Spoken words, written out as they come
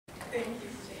Thank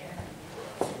you,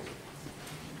 Jan.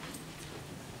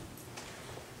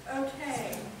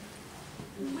 Okay.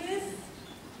 With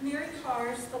Mary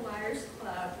Karr's The Liars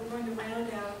Club, we're going to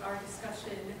round out our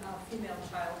discussion of female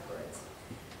childhoods,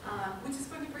 which is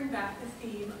going to bring back the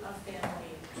theme of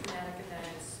family, traumatic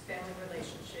events, family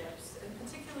relationships, and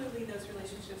particularly those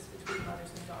relationships between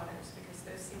mothers and daughters, because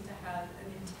those seem to have an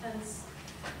intense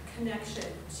connection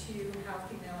to how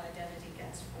female identity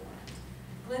gets formed.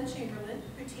 Glen Chamberlain,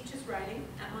 who teaches writing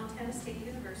at Montana State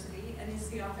University and is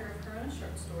the author of her own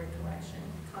short story collection,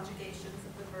 Conjugations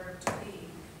of the Verb to Be,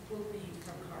 will read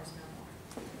from Karr's memoir.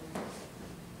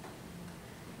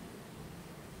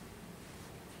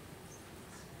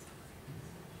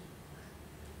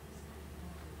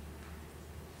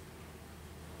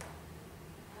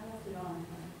 I left it on.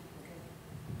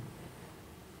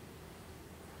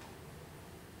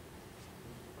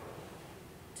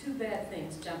 Two bad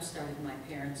things jump-started my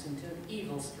parents into an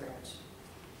evil stretch.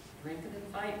 Drinking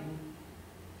and fighting.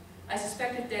 I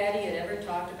suspect if Daddy had ever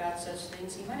talked about such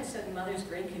things, he might have said Mother's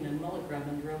drinking and mullet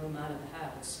rubbing drove him out of the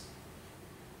house.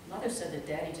 Mother said that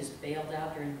Daddy just bailed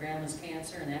out during Grandma's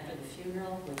cancer and after the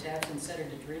funeral, which absence set her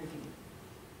to drinking.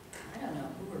 I don't know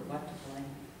who or what to blame.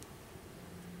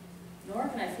 Nor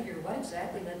can I figure what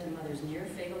exactly led to Mother's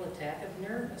near-fatal attack of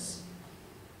nervous.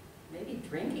 Maybe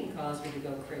drinking caused her to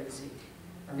go crazy.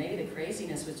 Or maybe the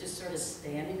craziness was just sort of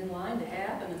standing in line to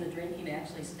happen and the drinking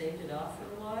actually staved it off for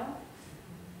a while.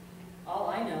 All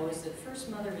I know is that first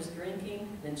Mother was drinking,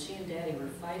 then she and Daddy were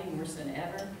fighting worse than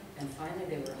ever, and finally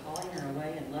they were hauling her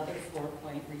away in leather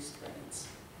 4-point restraints.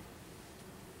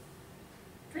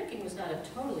 Drinking was not a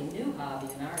totally new hobby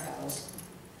in our house.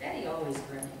 Daddy always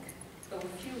drank, but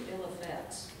with few ill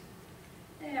effects.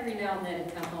 Every now and then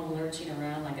he'd come home lurching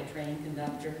around like a train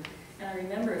conductor, and I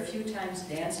remember a few times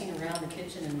dancing around the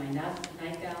kitchen in my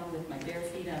nightgown with my bare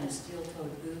feet on his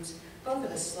steel-toed boots, both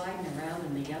of us sliding around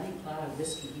in the yummy cloud of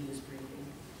whiskey he was breathing.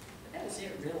 But that was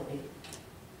it, really.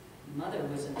 Mother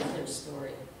was another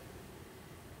story.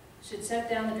 She'd set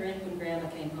down the drink when Grandma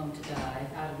came home to die,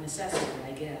 out of necessity,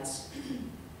 I guess.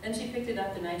 Then she picked it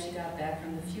up the night she got back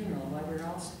from the funeral while we were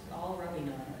all rubbing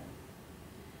on her.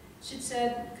 She'd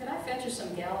said, "Could I fetch her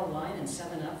some Gallo wine and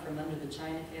 7-Up from under the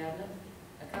china cabinet?"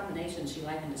 A combination she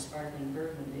likened to sparkling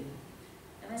Burgundy.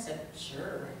 And I said,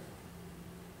 "Sure."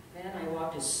 Then I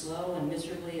walked as slow and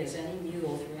miserably as any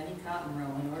mule through any cotton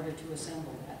row in order to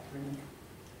assemble that drink.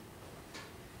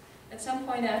 At some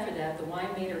point after that, the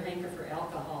wine made her hanker for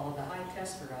alcohol of the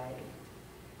high-test variety.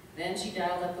 Then she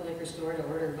dialed up the liquor store to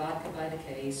order vodka by the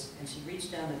case, and she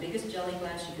reached down the biggest jelly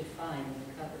glass she could find in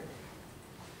the cupboard.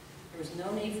 There was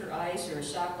no need for ice or a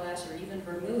shot glass or even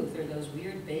vermouth or those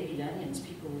weird baby onions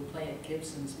people who play at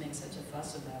Gibson's make such a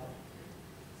fuss about.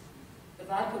 The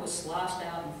vodka was sloshed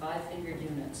out in 5-fingered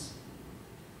units.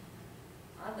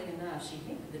 Oddly enough, she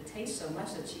hated the taste so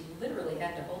much that she literally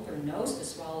had to hold her nose to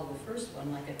swallow the first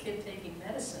one like a kid taking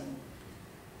medicine.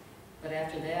 But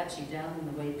after that, she downed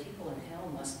them the way people in hell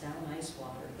must down ice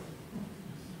water.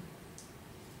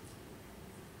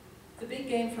 The big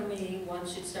game for me,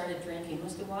 once she'd started drinking,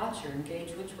 was to watch her and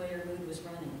gauge which way her mood was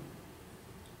running.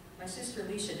 My sister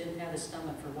Alicia didn't have the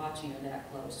stomach for watching her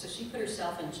that close, so she put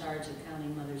herself in charge of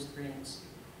counting Mother's drinks.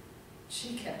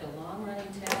 She kept a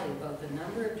long-running tally of both the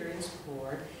number of drinks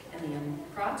poured and the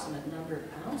approximate number of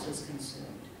ounces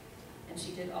consumed. And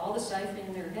she did all the ciphering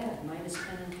in her head, minus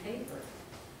pen and paper.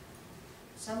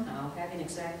 Somehow, having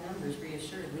exact numbers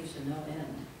reassured Alicia no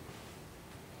end.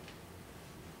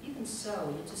 Even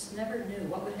so, you just never knew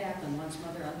what would happen once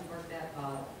Mother uncorked that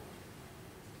bottle.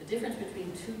 The difference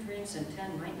between 2 drinks and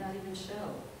 10 might not even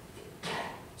show.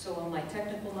 So while my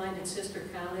technical-minded sister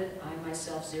counted, I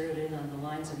myself zeroed in on the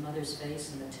lines of Mother's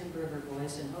face and the timbre of her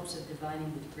voice in hopes of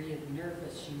divining the degree of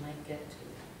nervous she might get to.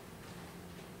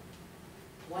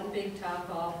 One big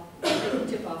tip-off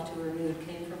to her mood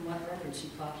came from what record she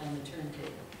popped on the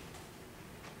turntable.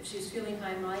 If she was feeling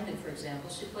high-minded, for example,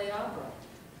 she'd play opera.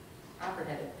 Opera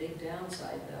had a big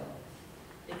downside,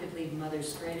 though. It could lead Mother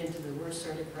straight into the worst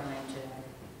sort of crying jag.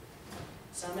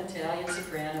 Some Italian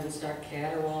soprano would start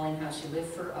caterwauling how she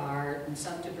lived for art, and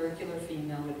some tubercular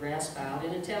female would rasp out,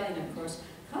 in Italian, of course,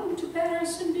 "Come to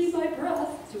Paris and be my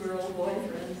breath," to her old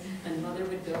boyfriend, and Mother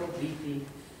would go weepy.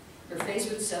 Her face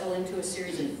would settle into a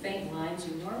series of faint lines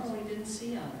you normally didn't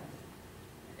see on her.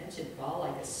 Then she'd bawl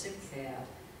like a sick cat,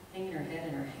 hanging her head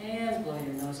in her hands, blowing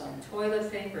her nose on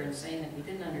toilet paper, and saying that we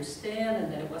didn't understand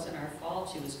and that it wasn't our fault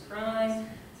she was crying.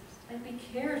 Like we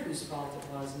cared whose fault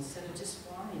it was, instead of just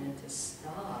wanting it to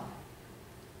stop.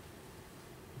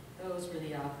 Those were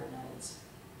the opera nights.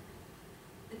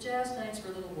 The jazz nights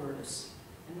were a little worse.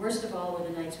 And worst of all were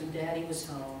the nights when Daddy was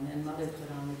home and Mother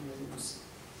put on the blues. times.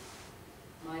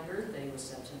 My birthday was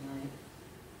such a night.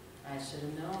 I should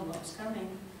have known what was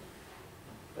coming.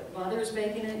 But Mother's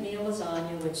baking a meal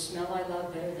lasagna, which smell I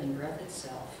love better than breath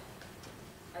itself.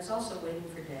 I was also waiting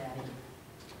for Daddy.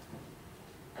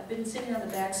 I've been sitting on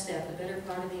the back step the better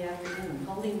part of the afternoon,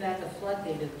 holding back a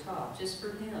floodgate of talk just for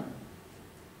him.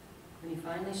 When he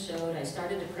finally showed, I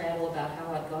started to prattle about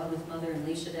how I'd gone with Mother and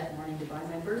Leisha that morning to buy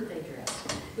my birthday dress.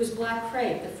 It was black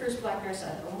crepe, the first black dress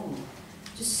I'd owned.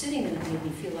 Just sitting in it made me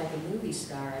feel like a movie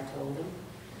star, I told him.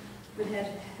 We'd had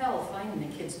hell finding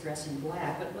the kids dressed in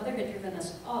black, but Mother had driven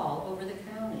us all over the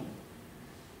county.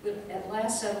 We'd at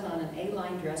last settled on an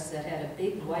A-line dress that had a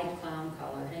big white clown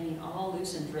collar hanging all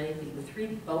loose and drapey with 3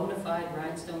 bona fide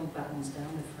rhinestone buttons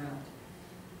down the front.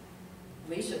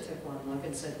 Leisha took one look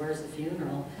and said, "Where's the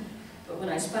funeral?" But when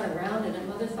I spun around in it,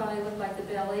 Mother thought I looked like the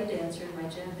ballet dancer in my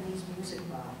Japanese music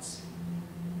box.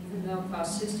 Even though it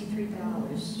cost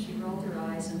 $63, she rolled her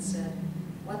eyes and said,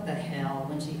 "What the hell,"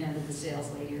 when she handed the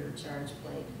sales lady her charge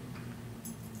plate.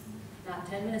 Not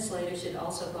 10 minutes later, she'd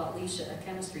also bought Leisha a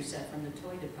chemistry set from the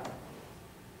toy department.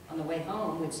 On the way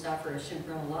home, we'd stop for a shrimp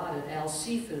remoulade at Al's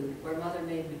Seafood, where Mother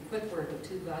made me quick work of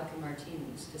 2 vodka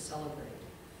martinis to celebrate.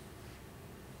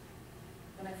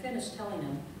 When I finished telling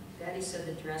him, Daddy said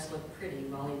the dress looked pretty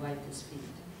while he wiped his feet.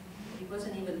 He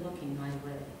wasn't even looking my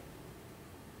way.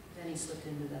 Then he slipped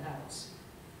into the house.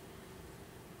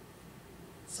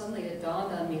 Suddenly it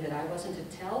dawned on me that I wasn't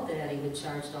to tell Daddy we'd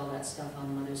charged all that stuff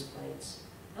on Mother's plates.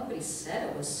 Nobody said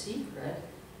it was secret.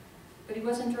 But he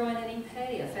wasn't drawing any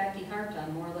pay, a fact he harped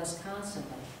on more or less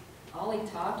constantly. All he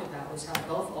talked about was how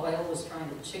Gulf Oil was trying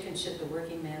to chicken shit the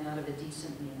working man out of a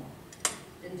decent meal.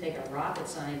 It didn't take a rocket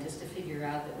scientist to figure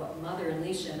out that what Mother and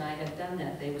Leisha and I had done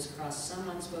that day was cross some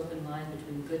unspoken line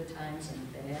between good times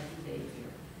and bad behavior.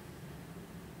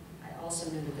 I also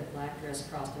knew that the black dress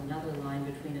crossed another line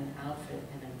between an outfit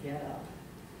and a get-up.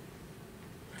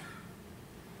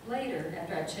 Later,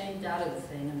 after I changed out of the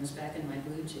thing and was back in my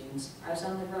blue jeans, I was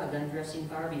on the rug undressing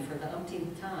Barbie for the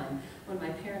umpteenth time when my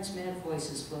parents' mad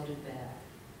voices floated back.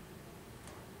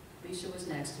 Leisha was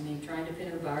next to me, trying to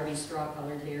pin her Barbie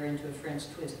straw-colored hair into a French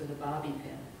twist with a bobby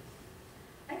pin.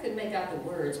 I couldn't make out the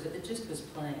words, but the gist was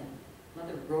plain.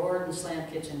 Mother roared and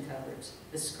slammed kitchen cupboards.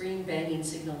 The screen banging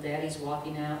signaled Daddy's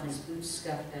walking out and his boots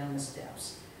scuffed down the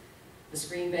steps. The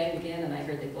screen banged again, and I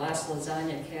heard the glass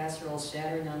lasagna casserole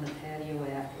shattering on the patio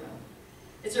after him.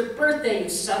 "It's her birthday, you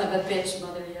son of a bitch,"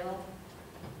 Mother yelled.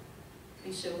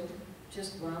 Leisha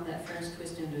just wound that French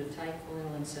twist into a tight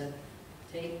coil and said,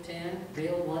 "Take 10,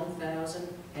 real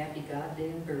 1,000, happy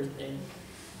goddamn birthday."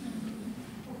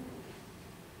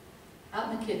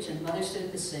 Out in the kitchen, Mother stood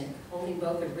at the sink, holding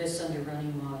both her wrists under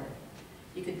running water.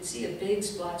 You could see a big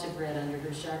splotch of red under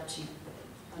her sharp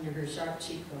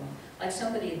cheekbone, like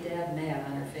somebody had dabbed mad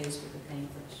on her face with a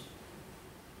paintbrush.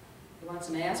 "You want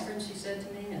some aspirin?" she said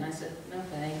to me, and I said, "No,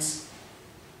 thanks."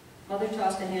 Mother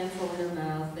tossed a handful in her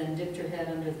mouth, then dipped her head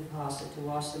under the faucet to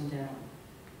wash them down.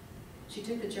 She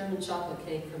took the German chocolate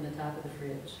cake from the top of the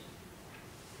fridge.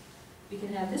 "We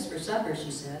can have this for supper,"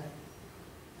 she said.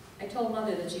 I told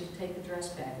Mother that she could take the dress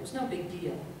back. It was no big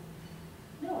deal.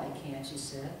 "No, I can't," she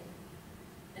said.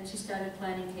 Then she started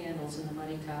planting candles in the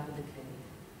muddy top of the cake.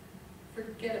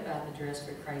 "Forget about the dress,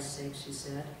 for Christ's sake," she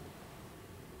said.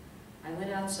 I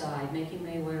went outside, making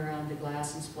my way around the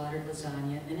glass and splattered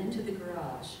lasagna, and into the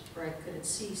garage, where I could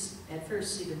at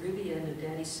first see the ruby end of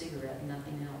Daddy's cigarette and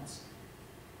nothing else.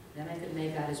 Then I could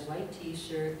make out his white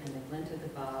t-shirt and the glint of the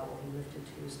bottle he lifted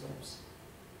to his lips.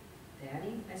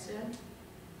 "Daddy," I said,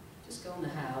 "just go in the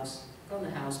house. Go in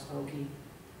the house, Pokey."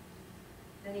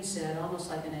 Then he said, almost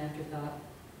like an afterthought,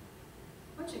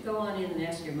 "Why don't you go on in and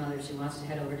ask your mother if she wants to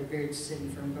head over to Bridge City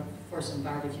for some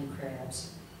barbecue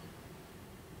crabs."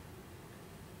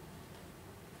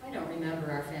 I don't remember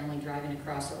our family driving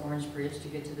across the Orange Bridge to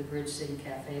get to the Bridge City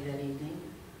Cafe that evening,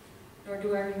 nor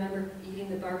do I remember eating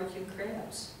the barbecue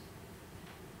crabs.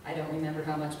 I don't remember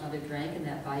how much Mother drank in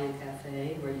that Bayou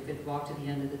Cafe, where you could walk to the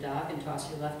end of the dock and toss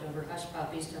your leftover hush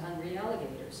puppies to hungry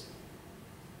alligators.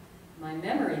 My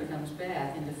memory comes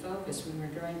back into focus when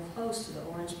we're drawing close to the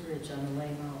Orange Bridge on the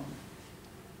way home.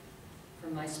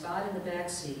 From my spot in the back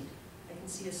seat, I can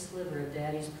see a sliver of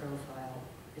Daddy's profile,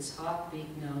 his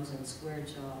hawk-beaked nose and square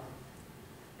jaw.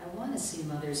 I want to see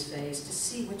Mother's face, to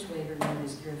see which way her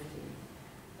nose is drifting,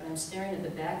 but I'm staring at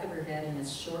the back of her head in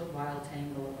its short, wild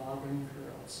tangle of auburn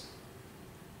curls.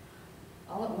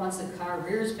 All at once, the car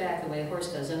rears back the way a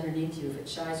horse does underneath you if it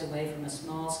shies away from a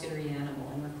small, skittery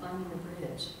animal, and we're climbing the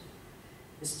bridge.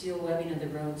 The steel webbing of the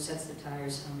road sets the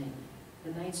tires humming.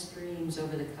 The night streams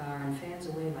over the car and fans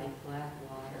away like black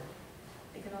water.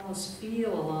 I can almost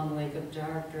feel a long wake of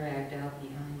dark dragged out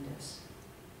behind us.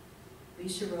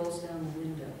 Leisha rolls down the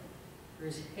window. Her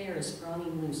hair is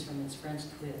sprawling loose from its French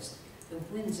twist. The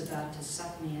wind's about to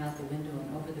suck me out the window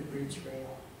and over the bridge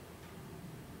rail.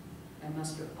 I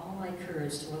muster all my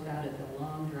courage to look out at the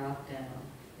long drop down.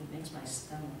 It makes my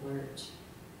stomach lurch.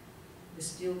 The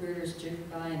steel girders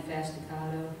jig by in fast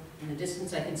staccato. In the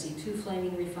distance I can see 2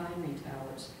 flaming refinery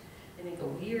towers. They make a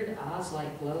weird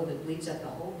Oz-like glow that bleeds up the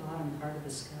whole bottom part of the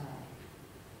sky.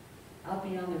 Out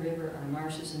beyond the river are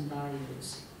marshes and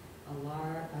bayous.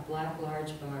 A black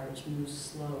large barge moves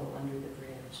slow under the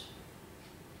bridge.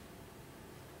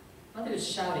 Mother is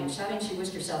shouting she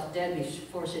wished herself dead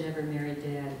before she'd ever married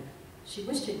Dad. She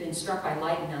wished she'd been struck by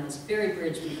lightning on this very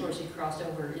bridge before she crossed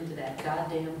over into that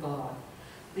goddamn bog.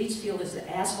 Leachfield is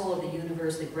the asshole of the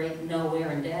universe, the great nowhere,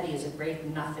 and Daddy is a great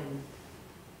nothing.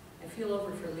 I feel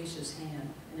over for Alicia's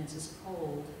hand, and it's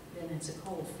a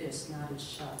cold fist knotted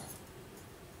shut.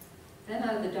 Then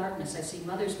out of the darkness, I see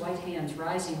Mother's white hands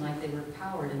rising like they were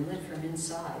powered and lit from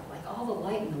inside, like all the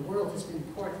light in the world has been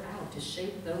poured out to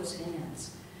shape those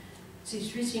hands.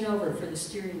 She's reaching over for the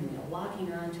steering wheel,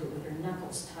 locking onto it with her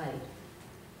knuckles tight.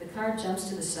 The car jumps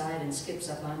to the side and skips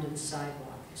up onto the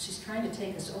sidewalk. She's trying to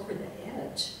take us over the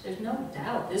edge. There's no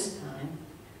doubt this time.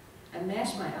 I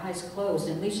mash my eyes closed,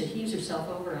 and Alicia heaves herself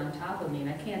over on top of me, and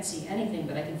I can't see anything,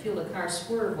 but I can feel the car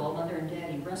swerve while Mother and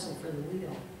Daddy wrestle for the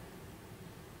wheel.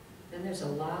 Then there's a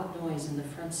loud noise in the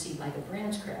front seat, like a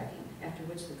branch cracking, after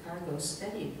which the car goes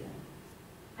steady again.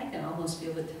 I can almost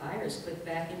feel the tires click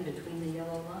back in between the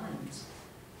yellow lines.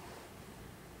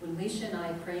 When Alicia and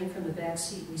I crane from the back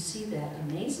seat, we see that,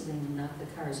 amazingly enough, the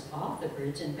car is off the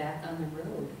bridge and back on the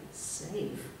road,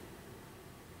 safe.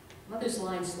 Mother's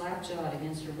lying slap-jawed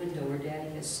against her window where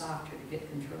Daddy has socked her to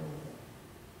get control of it.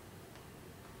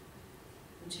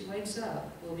 When she wakes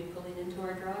up, we'll be pulling into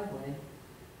our driveway.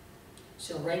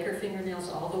 She'll rake her fingernails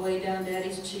all the way down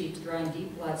Daddy's cheeks, drawing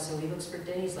deep blood so he looks for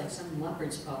days like some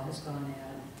leopard's paw has gone at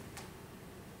him.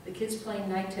 The kids playing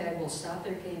night tag will stop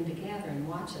their game to gather and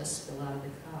watch us spill out of the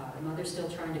car. Mother still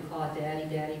trying to claw Daddy,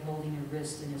 Daddy holding her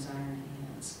wrist in his iron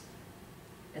hands.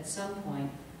 At some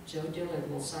point, Joe Dillard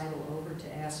will sidle over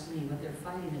to ask me what they're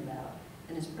fighting about,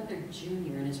 and his brother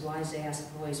Junior in his wise-ass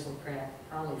voice will crack,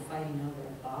 probably fighting over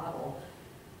a bottle.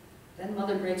 Then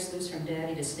Mother breaks loose from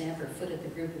Daddy to stamp her foot at the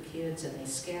group of kids, and they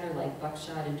scatter like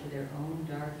buckshot into their own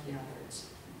dark yards.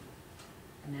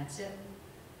 And that's it.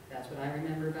 That's what I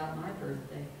remember about my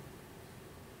birthday.